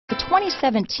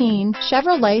2017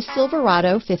 Chevrolet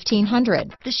Silverado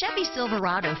 1500. The Chevy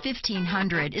Silverado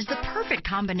 1500 is the perfect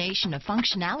combination of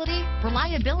functionality,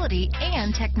 reliability,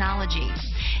 and technology.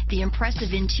 The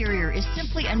impressive interior is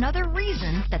simply another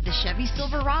reason that the Chevy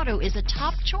Silverado is a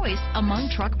top choice among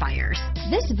truck buyers.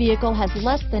 This vehicle has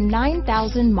less than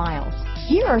 9,000 miles.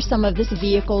 Here are some of this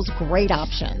vehicle's great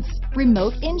options: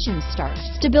 remote engine start,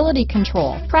 stability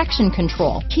control, traction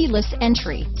control, keyless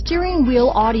entry, steering wheel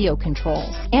audio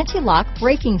controls, anti-lock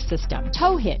braking system,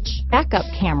 tow hitch, backup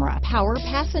camera, power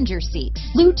passenger seat,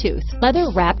 Bluetooth,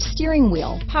 leather-wrapped steering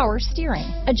wheel, power steering,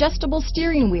 adjustable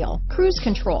steering wheel, cruise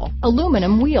control,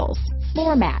 aluminum wheels,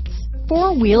 floor mats,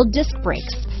 four-wheel disc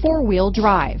brakes, four-wheel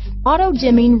drive,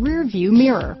 auto-dimming rear-view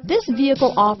mirror. This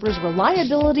vehicle offers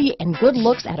reliability and good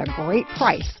looks at a great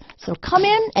price. So come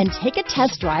in and take a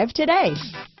test drive today.